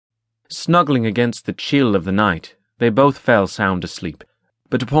Snuggling against the chill of the night, they both fell sound asleep.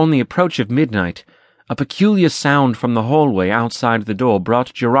 But upon the approach of midnight, a peculiar sound from the hallway outside the door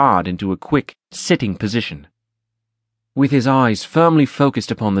brought Gerard into a quick, sitting position. With his eyes firmly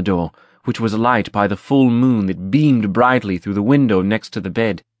focused upon the door, which was alight by the full moon that beamed brightly through the window next to the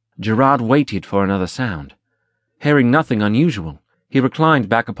bed, Gerard waited for another sound. Hearing nothing unusual, he reclined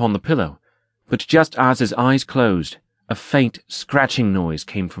back upon the pillow, but just as his eyes closed, a faint, scratching noise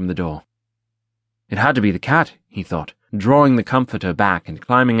came from the door. It had to be the cat, he thought, drawing the comforter back and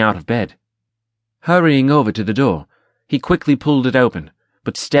climbing out of bed. Hurrying over to the door, he quickly pulled it open,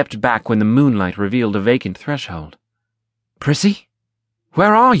 but stepped back when the moonlight revealed a vacant threshold. "Prissy?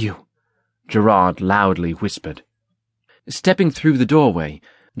 Where are you?" Gerard loudly whispered. Stepping through the doorway,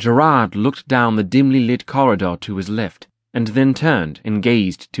 Gerard looked down the dimly lit corridor to his left, and then turned and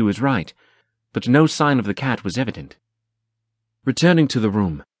gazed to his right, but no sign of the cat was evident. Returning to the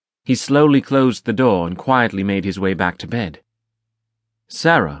room, he slowly closed the door and quietly made his way back to bed.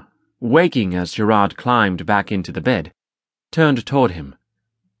 Sarah, waking as Gerard climbed back into the bed, turned toward him.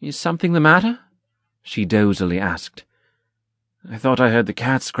 "Is something the matter?" she dozily asked. "I thought I heard the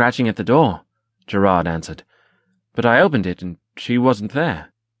cat scratching at the door," Gerard answered, "but I opened it and she wasn't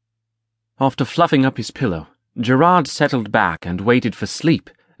there." After fluffing up his pillow, Gerard settled back and waited for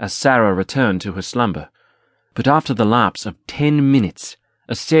sleep as Sarah returned to her slumber. But after the lapse of 10 minutes,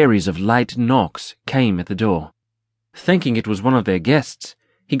 a series of light knocks came at the door. Thinking it was one of their guests,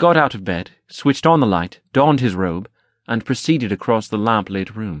 he got out of bed, switched on the light, donned his robe, and proceeded across the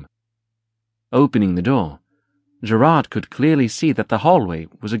lamp-lit room. Opening the door, Gerard could clearly see that the hallway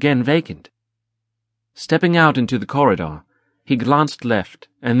was again vacant. Stepping out into the corridor, he glanced left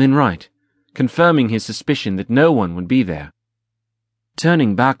and then right, confirming his suspicion that no one would be there.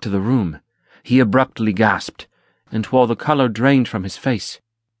 Turning back to the room, he abruptly gasped, and while the colour drained from his face,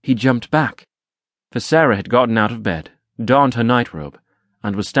 he jumped back, for Sarah had gotten out of bed, donned her nightrobe,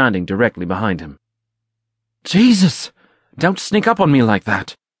 and was standing directly behind him. "Jesus! Don't sneak up on me like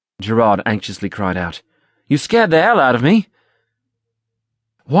that!" Gerard anxiously cried out. "You scared the hell out of me!"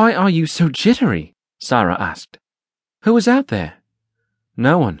 "Why are you so jittery?" Sarah asked. "Who was out there?"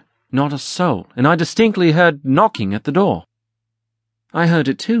 "No one, not a soul, and I distinctly heard knocking at the door." "I heard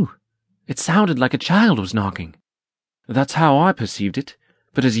it too. It sounded like a child was knocking. That's how I perceived it,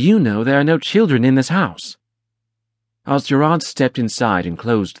 but as you know, there are no children in this house." As Gerard stepped inside and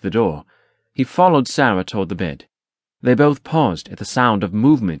closed the door, he followed Sarah toward the bed. They both paused at the sound of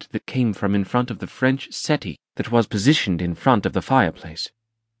movement that came from in front of the French settee that was positioned in front of the fireplace.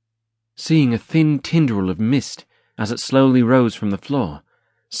 Seeing a thin tendril of mist as it slowly rose from the floor,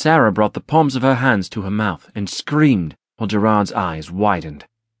 Sarah brought the palms of her hands to her mouth and screamed while Gerard's eyes widened.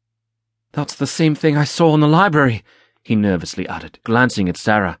 "That's the same thing I saw in the library," he nervously uttered, glancing at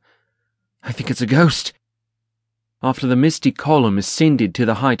Sarah. "I think it's a ghost." After the misty column ascended to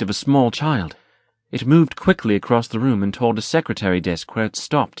the height of a small child, it moved quickly across the room and toward a secretary desk where it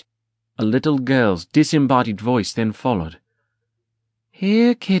stopped. A little girl's disembodied voice then followed.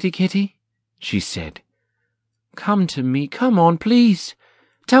 "Here, kitty, she said. "Come to me, come on, please.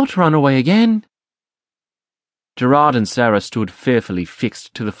 Don't run away again." Gerard and Sarah stood fearfully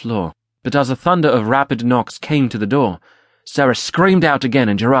fixed to the floor, but as a thunder of rapid knocks came to the door, Sarah screamed out again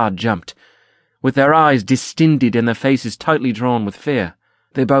and Gerard jumped. With their eyes distended and their faces tightly drawn with fear,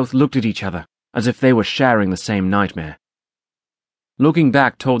 they both looked at each other, as if they were sharing the same nightmare. Looking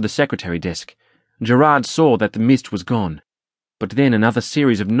back toward the secretary desk, Gerard saw that the mist was gone, but then another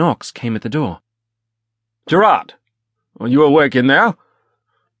series of knocks came at the door. "Gerard, are you awake in there?"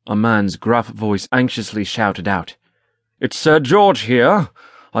 A man's gruff voice anxiously shouted out. "It's Sir George here.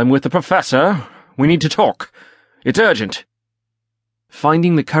 I'm with the professor. We need to talk. It's urgent."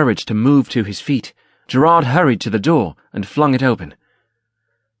 Finding the courage to move to his feet, Gerard hurried to the door and flung it open.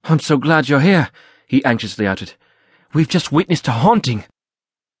 "I'm so glad you're here," he anxiously uttered. "We've just witnessed a haunting."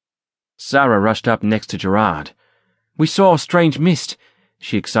 Sarah rushed up next to Gerard. "We saw a strange mist,"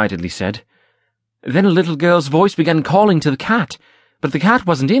 she excitedly said. "Then a little girl's voice began calling to the cat, but the cat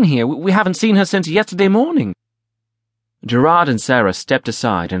wasn't in here. We haven't seen her since yesterday morning." Gerard and Sarah stepped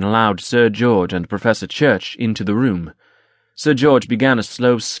aside and allowed Sir George and Professor Church into the room. Sir George began a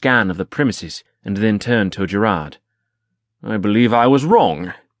slow scan of the premises and then turned to Gerard. "I believe I was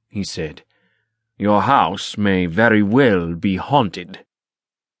wrong," he said. "Your house may very well be haunted."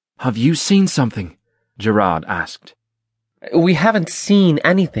 "Have you seen something?" Gerard asked. "We haven't seen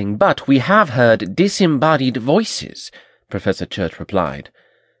anything, but we have heard disembodied voices," Professor Church replied.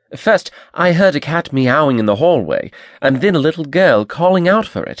 "First, I heard a cat meowing in the hallway, and then a little girl calling out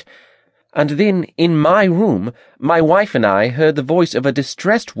for it. And then, in my room, my wife and I heard the voice of a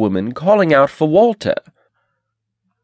distressed woman calling out for Walter.